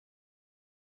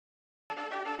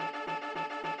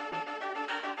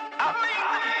Good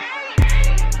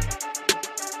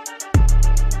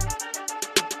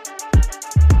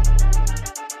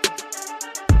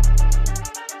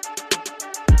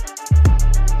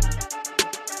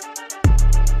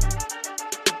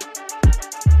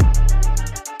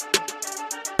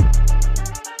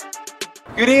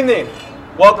evening.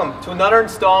 Welcome to another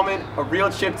installment of Real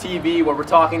Chip TV, where we're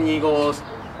talking Eagles.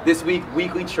 This week,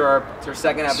 Weekly Chirp. It's our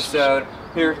second episode.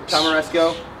 Here, Tom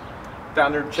Oresco,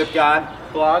 founder of Chip God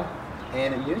blog,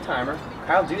 and a new timer,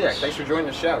 Kyle Dudek. Thanks for joining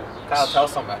the show. Kyle, tell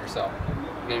us something about yourself.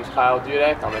 My name's Kyle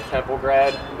Dudek. I'm a Temple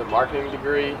grad with a marketing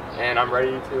degree, and I'm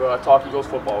ready to talk Eagles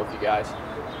football with you guys.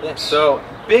 Yeah. So,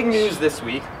 big news this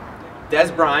week.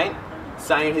 Bryon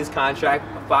signing his contract,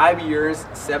 5 years,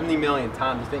 $70 million.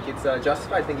 Tom, do you think it's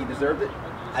justified? I think he deserved it?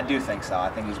 I do think so. I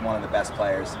think he's one of the best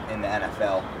players in the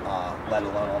NFL, let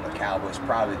alone on the Cowboys.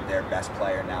 Probably their best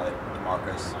player now that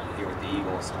DeMarco's here with the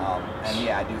Eagles. And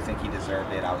yeah, I do think he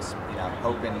deserved it. I was,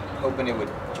 hoping it would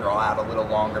draw out a little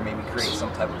longer, maybe create some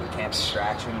type of a camp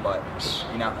distraction. But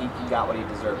he got what he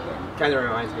deserved there. Kind of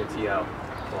reminds me of T.O.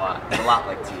 a lot. A lot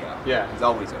like T.O. Yeah, he's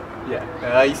always open.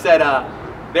 Yeah. He said,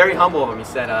 very humble of him. He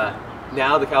said,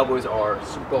 now the Cowboys are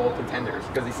Super Bowl contenders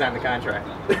because he signed the contract.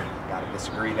 Gotta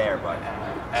disagree there, but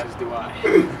as do I. I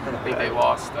think they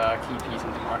lost key piece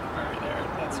in DeMarco there.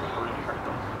 That's what really hurt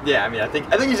them. Yeah, I think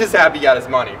he's just happy he got his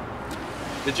money.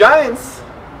 The Giants,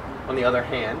 on the other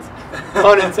hand,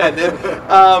 unintended,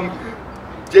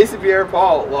 Jason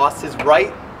Pierre-Paul lost his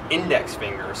right index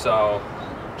finger. So,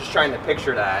 just trying to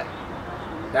picture that.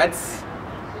 That's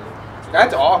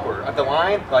awkward at the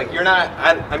line. Like, you're not.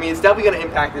 It's definitely going to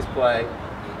impact his play.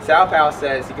 Sal Powell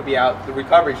says he could be out. The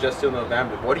recovery is just till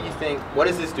November. What do you think? What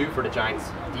does this do for the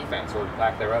Giants' defense or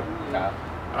lack thereof, Kyle?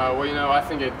 I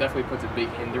think it definitely puts a big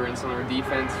hindrance on their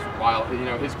defense. While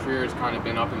his career has kind of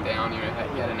been up and down. He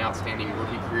had an outstanding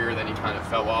rookie career, then he kind of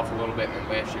fell off a little bit, and then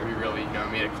last year he really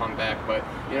made a comeback. But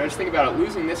just think about it.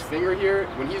 Losing this finger here,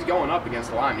 when he's going up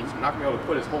against the line, he's not going to be able to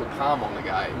put his whole palm on the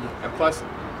guy. And plus,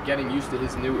 getting used to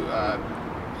his new hand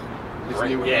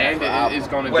is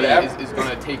going to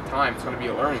take time. It's going to be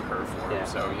a learning curve for him. Yeah.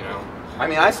 So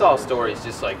I saw stories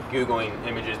just like Googling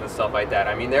images and stuff like that.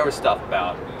 There was stuff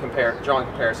about drawing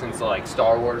comparisons to like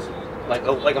Star Wars,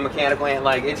 like a mechanical hand.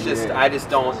 Like it's just I just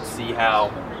don't see how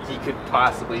he could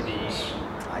possibly be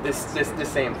the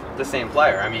same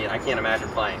player. I can't imagine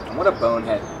playing. And what a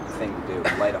bonehead thing to do,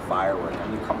 light a firework.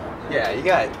 Come on. Yeah, you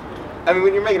got.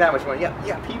 When you're making that much money, you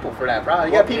got people for that,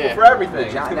 probably. You got people for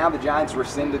everything. Now the Giants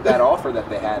rescinded that offer that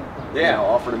they had. Yeah.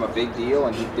 Offered him a big deal,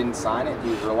 and he didn't sign it.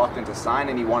 He was reluctant to sign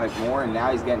it. He wanted more, and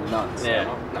now he's getting none. So.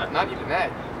 Yeah. Not even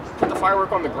that. Put the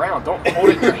firework on the ground. Don't hold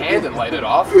it in your hand and light it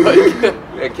off.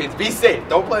 Yeah, kids, be safe.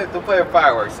 Don't play with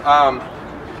fireworks.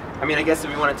 I guess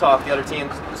if we want to talk the other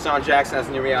teams, Deshaun Jackson has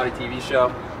a new reality TV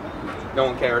show. No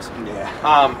one cares.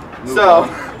 Yeah.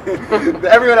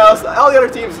 Everyone else, all the other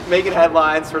teams making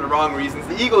headlines for the wrong reasons.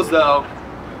 The Eagles, though,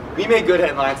 we made good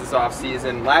headlines this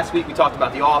offseason. Last week we talked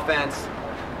about the offense.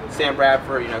 Sam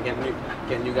Bradford,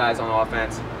 getting new guys on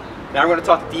offense. Now we're going to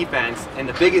talk defense, and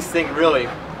the biggest thing, really,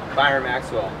 Byron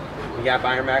Maxwell. We got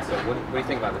Byron Maxwell. What do you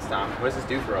think about this, Tom? What does this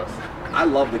do for us? I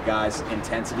love the guy's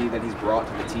intensity that he's brought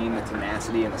to the team, the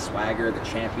tenacity and the swagger, the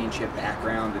championship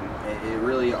background, and it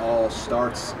really all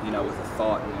starts, with a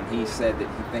thought. And when he said that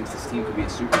he thinks this team could be a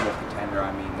Super Bowl contender,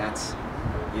 that's,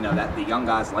 that the young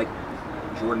guys like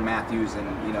Jordan Matthews and,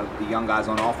 the young guys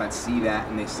on offense see that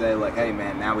and they say, like, hey,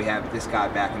 man, now we have this guy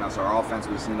backing us. Our offense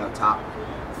was, top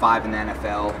 5 in the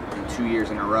NFL in 2 years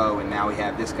in a row, and now we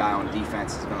have this guy on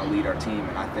defense is going to lead our team,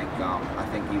 and I think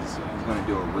he's going to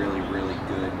do a really, really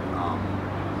good,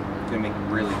 going to make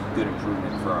really good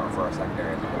improvement for our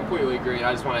secondary. I completely agree.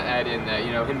 I just want to add in that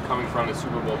him coming from a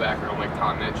Super Bowl background, like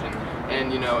Tom mentioned,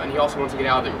 and and he also wants to get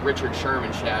out of the Richard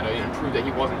Sherman shadow and prove that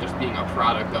he wasn't just being a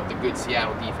product of the good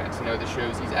Seattle defense. This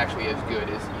shows he's actually as good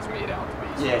as he's made out to be.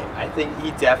 So. Yeah, I think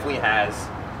he definitely has.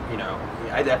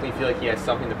 I definitely feel like he has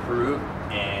something to prove,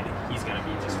 and he's going to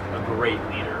be just a great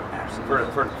leader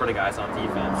for the guys on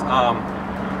defense.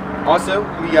 Also,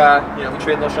 we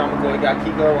traded LaShawn McCoy, got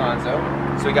Kiko Alonso,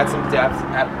 so we got some depth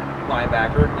at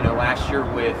linebacker. Last year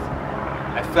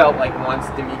I felt like once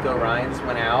D'Amico Ryans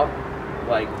went out,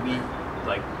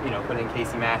 put in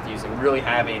Casey Matthews and really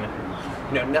having,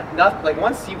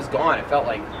 once he was gone, it felt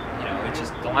like, it's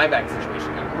just the linebacker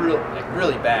situation got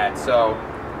really bad. So,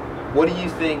 what do you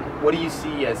think? What do you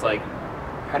see as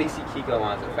how do you see Kiko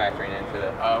Alonso factoring into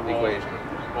the equation?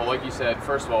 Well, like you said,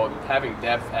 first of all, having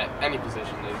depth at any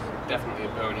position is definitely a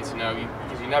bonus,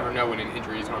 because you never know when an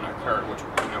injury is going to occur, which,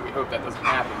 we hope that doesn't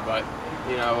happen. But,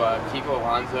 Kiko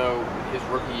Alonso, his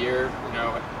rookie year,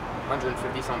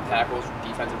 150-some tackles,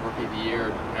 defensive rookie of the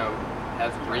year. You know,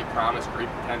 has great promise, great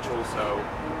potential. So,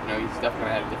 you know, he's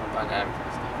definitely gonna have a different dynamic to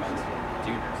this defense.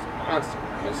 Dude,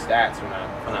 his stats from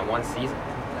that one season.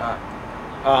 God.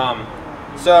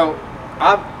 So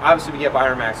obviously we get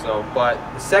Byron Maxwell, but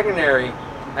the secondary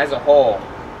as a whole,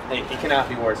 it cannot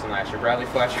be worse than last year. Bradley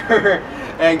Fletcher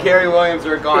and Kerry Williams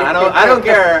are gone. I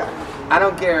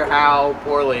don't care how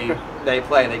poorly they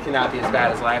play. They cannot be as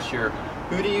bad as last year.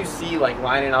 Who do you see like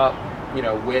lining up, you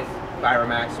know, with Byron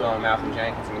Maxwell and Malcom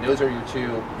Jenkins? I mean, those are your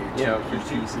two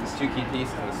key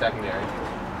pieces in the secondary.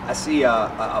 I see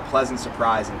a pleasant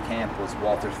surprise in camp was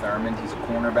Walter Thurmond. He's a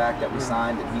cornerback that we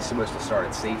signed, and he's supposed to start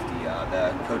at safety.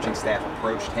 The coaching staff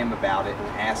approached him about it and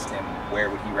asked him where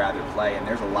would he rather play, and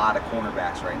there's a lot of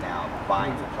cornerbacks right now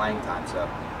vying for playing time. So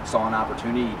saw an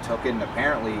opportunity, he took it, and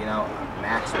apparently, you know,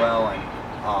 Maxwell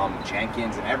and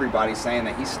Jenkins and everybody's saying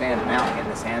that he's standing out,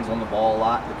 getting his hands on the ball a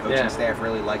lot. The coaching staff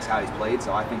really likes how he's played,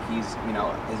 so I think he's, you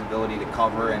know, his ability to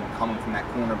cover and coming from that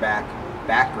cornerback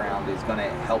background is going to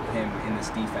help him in this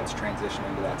defense transition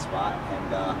into that spot.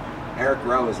 And Eric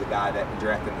Rowe is a guy that we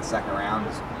drafted in the second round.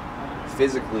 Is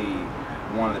physically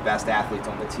one of the best athletes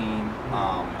on the team,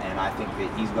 and I think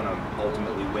that he's going to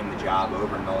ultimately win the job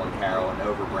over Nolan Carroll and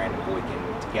over Brandon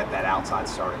Boykin to get that outside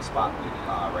starting spot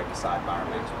right beside Byron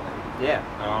Maxwell. Yeah.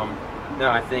 No,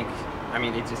 I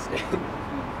mean, it just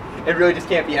it really just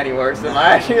can't be any worse than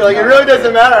last year. Like, it really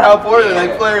doesn't matter how poorly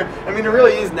they play. I mean, it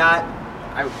really is not.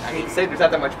 I mean, say there's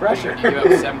not that much pressure. When you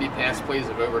give up 70 pass plays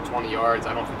of over 20 yards,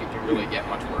 I don't think it can really get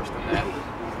much worse than that.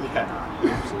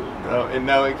 Yeah, absolutely.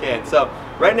 No, it can't. So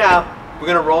right now, we're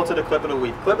gonna roll to the clip of the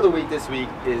week. Clip of the week this week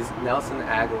is Nelson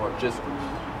Agholor just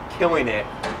killing it.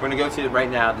 We're gonna go to right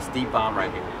now this deep bomb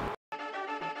right here.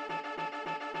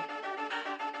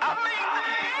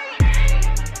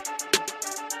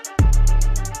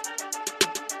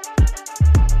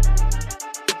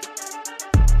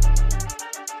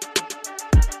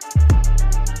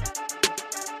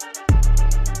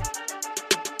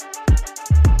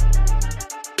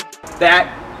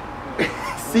 That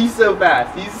he's so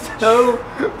fast. He's so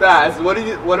fast.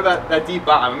 What about that deep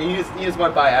bomb? I mean, he just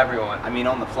went by everyone. I mean,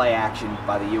 on the play action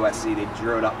by the USC, they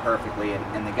drew it up perfectly,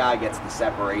 and the guy gets the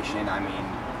separation. I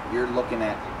mean, you're looking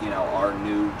at, you know, our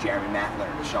new Jeremy Maclin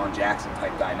or Deshaun Jackson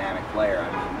type dynamic player. I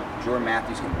mean, Jordan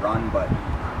Matthews can run, but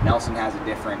Nelson has a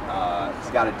different. He's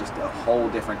got just a whole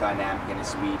different dynamic in his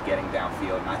speed getting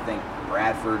downfield, and I think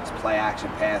Bradford's play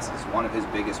action pass is one of his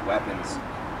biggest weapons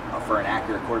for an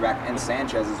accurate quarterback, and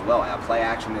Sanchez as well. Play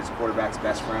action is quarterback's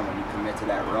best friend when you commit to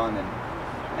that run,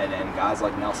 and guys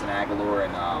like Nelson Agholor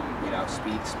and you know,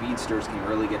 speedsters can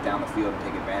really get down the field and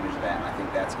take advantage of that, and I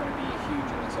think that's going to be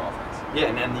huge in this offense. Yeah,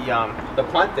 and then the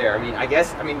punt there. I mean,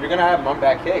 you're going to have run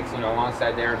back kicks, you know,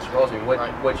 alongside Darren Sproles. I mean,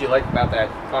 what do you like about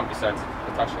that punt besides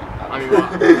the touchdown? I mean,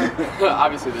 well,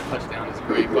 obviously the touchdown is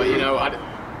great, but you know,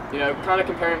 kind of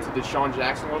comparing him to Deshaun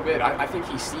Jackson a little bit, I think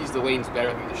he sees the lanes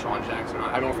better than Deshaun Jackson.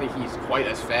 I don't think he's quite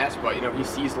as fast, but, you know, he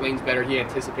sees the lanes better. He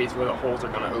anticipates where the holes are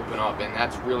going to open up, and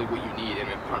that's really what you need in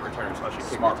a punt return, especially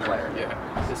smart player.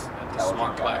 Yeah, just a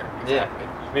smart player. Exactly.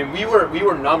 Yeah. I mean, we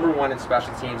were number one in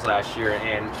special teams last year,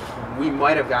 and we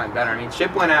might have gotten better. I mean,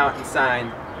 Chip went out and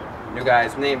signed new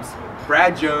guys' names,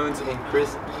 Brad Jones and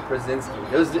Chris Krasinski.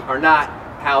 Those are not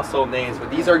household names, but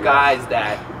these are guys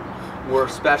that were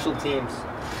special teams,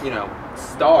 you know,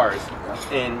 stars,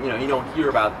 and you know, you don't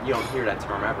hear that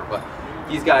term ever, but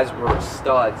these guys were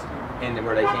studs in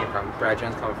where they came from. Brad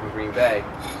Jones coming from Green Bay.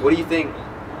 What do you think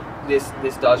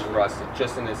this does for us,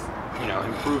 just in this, you know,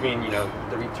 improving, you know,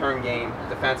 the return game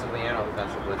defensively and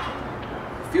offensively?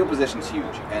 Field position is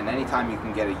huge, and anytime you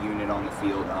can get a unit on the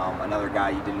field. Another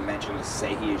guy you didn't mention was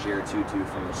Sehi Ejiro-Tutu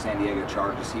from the San Diego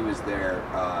Chargers. He was their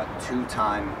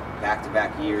two-time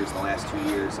back-to-back years, the last 2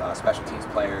 years, special teams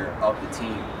player of the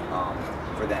team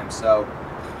for them. So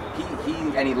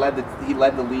he led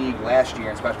the league last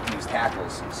year in special teams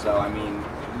tackles. So I mean,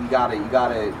 you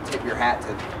gotta tip your hat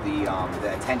to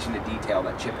the attention to detail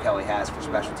that Chip Kelly has for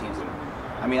special teams. And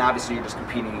I mean, obviously you're just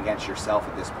competing against yourself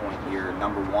at this point. You're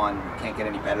number one. You can't get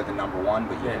any better than number one,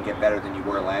 but you can get better than you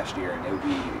were last year, and it would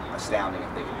be astounding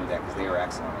if they could do that, because they were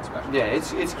excellent on special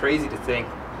teams. Yeah, it's crazy to think.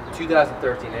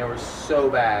 2013, they were so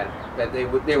bad that they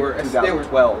were.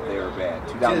 2012, they were bad.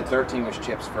 2013 was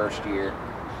Chip's first year.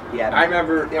 Yeah, I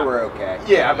remember they were okay.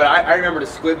 Yeah, but I remember the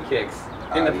squib kicks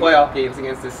in the playoff games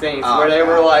against the Saints, where they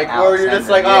were like, where you're just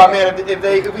like, oh man,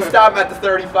 if we stop at the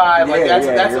 35, like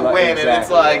that's a win, and it's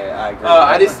like,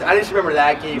 I just remember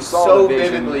that game so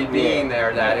vividly being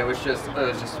there that it was just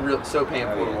so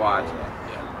painful to watch.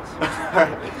 All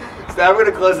right, so now we're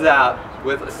gonna close it out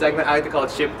with a segment I like to call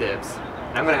Chip Dips.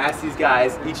 I'm going to ask these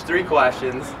guys each 3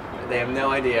 questions. They have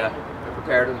no idea. They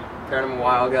prepared them a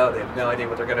while ago. They have no idea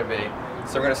what they're going to be.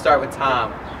 So we're going to start with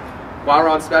Tom. While we're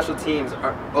on special teams,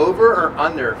 are over or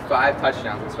under 5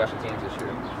 touchdowns in special teams this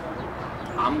year?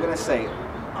 I'm going to say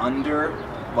under,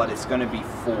 but it's going to be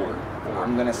 4.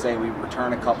 I'm going to say we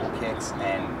return a couple kicks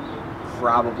and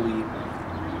probably,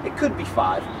 it could be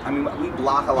 5. I mean, we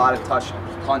block a lot of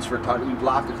we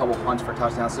blocked a couple punts for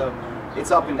touchdowns, so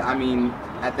it's up and, I mean,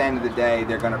 at the end of the day,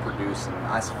 they're going to produce,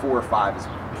 and 4 or 5 is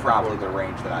probably the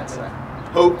range that I'd say.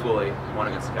 Hopefully, one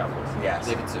against the Cowboys. Yes.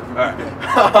 Maybe 2. All right.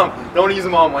 Don't want to use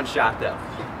them all in one shot, though.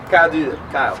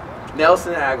 Kyle,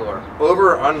 Nelson Aguilar,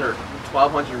 over or under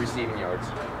 1,200 receiving yards?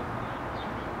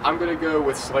 I'm going to go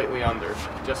with slightly under,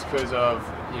 just because of,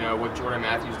 what Jordan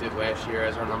Matthews did last year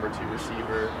as our number 2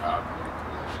 receiver.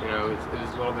 It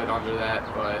was a little bit under that,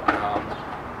 but,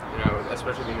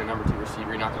 especially being the number 2 receiver,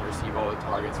 you're not going to receive all the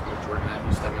targets with Jordan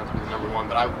Matthews stepping up to be the number 1,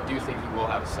 but I do think he will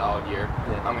have a solid year.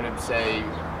 Yeah. I'm going to say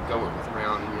go with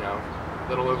around, a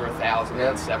little over 1,000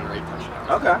 and 7 or 8 touchdowns.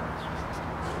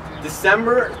 Okay.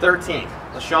 December 13th,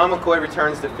 LaShawn McCoy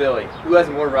returns to Philly. Who has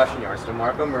more rushing yards,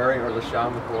 DeMarco Murray or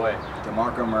LaShawn McCoy?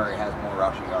 DeMarco Murray has more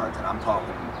rushing yards, and I'm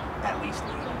talking at least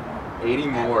 80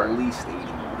 more. At least 80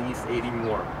 more. At least 80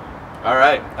 more. All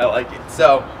right, I like it.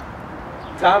 So,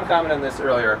 Tom commented on this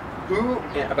earlier.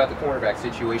 About the cornerback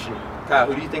situation, Kyle,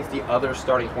 who do you think the other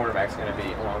starting cornerback is going to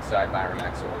be alongside Byron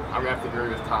Maxwell? I'm going to have to agree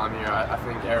with Tom here. I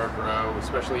think Eric Rowe,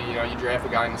 especially, you draft a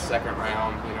guy in the 2nd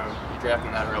round, you draft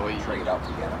him that early. Trade up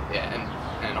to get him.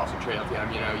 Yeah, and also trade up to get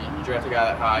him. You draft a guy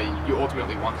that high, you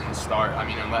ultimately want him to start. I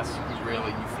mean, unless you feel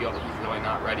that he's really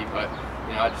not ready. But,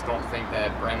 I just don't think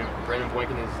that Brandon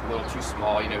Boykin is a little too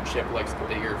small. Chip likes the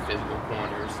bigger physical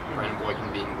corners. Brandon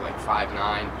Boykin being like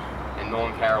 5'9". And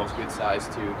Nolan Carroll's good size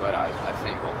too, but I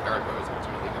think Eric Rowe is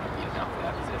ultimately going to beat him out for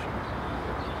that position.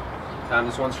 Tom,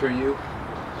 this one's for you.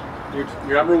 Your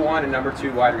number 1 and number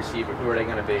 2 wide receiver, who are they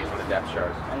going to be on the depth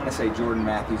chart? I'm going to say Jordan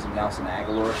Matthews and Nelson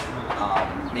Aguilar.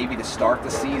 Maybe to start the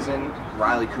season,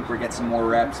 Riley Cooper gets some more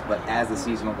reps, but as the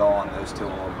season will go on, those 2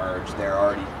 will emerge. They're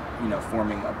already,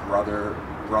 forming a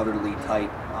brotherly type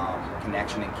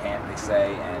connection in camp, they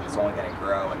say, and it's only going to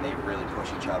grow, and they really push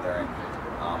each other. And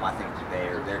I think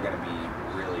they're going to be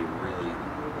really, really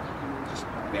just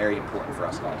very important for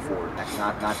us going forward.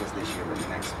 Not just this year, but the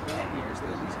next 10 years.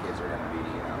 These kids are going to be,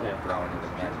 growing into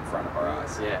men in front of our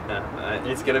eyes. Yeah,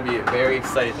 it's going to be a very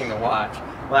exciting thing to watch.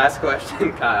 Last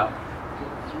question, Kyle.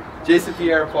 Jason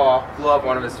Pierre-Paul blew up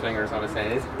one of his fingers on his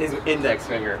hand, his index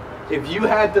finger. If you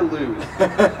had to lose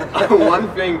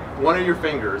one of your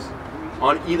fingers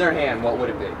on either hand, what would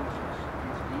it be,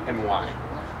 and why?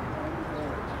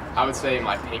 I would say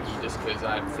my pinky, just because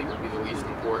I think it would be the least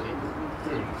important.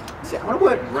 See, I would have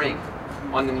went ring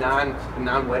on the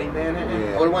non-wedding band.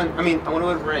 Yeah. I would have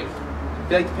went ring.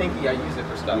 I feel like the pinky, I use it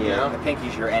for stuff. Yeah, the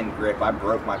pinky's your end grip. I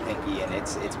broke my pinky, and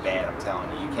it's bad. I'm telling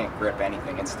you, you can't grip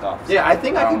anything. It's tough. So yeah, I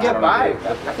think I can get by.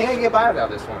 I think I can get by without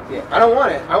this one. Yeah. I don't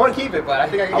want it. I want to keep it, but I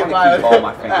think I can get by. Keep all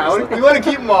my fingers. We want to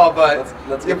keep them all, but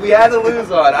if we had to lose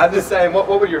one, I'm just saying, what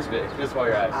would yours be? Just while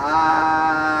you're at it.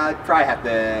 I'd probably have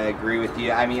to agree with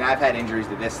you. I mean, I've had injuries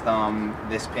to this thumb,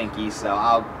 this pinky, so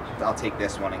I'll take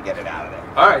this one and get it out of there.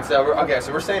 All right, so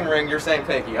we're saying ring, you're saying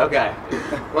pinky. Okay.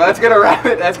 Well, that's gonna wrap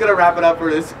it. That's gonna wrap it up for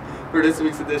this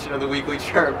week's edition of the Weekly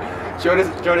Chirp. Join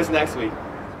us next week.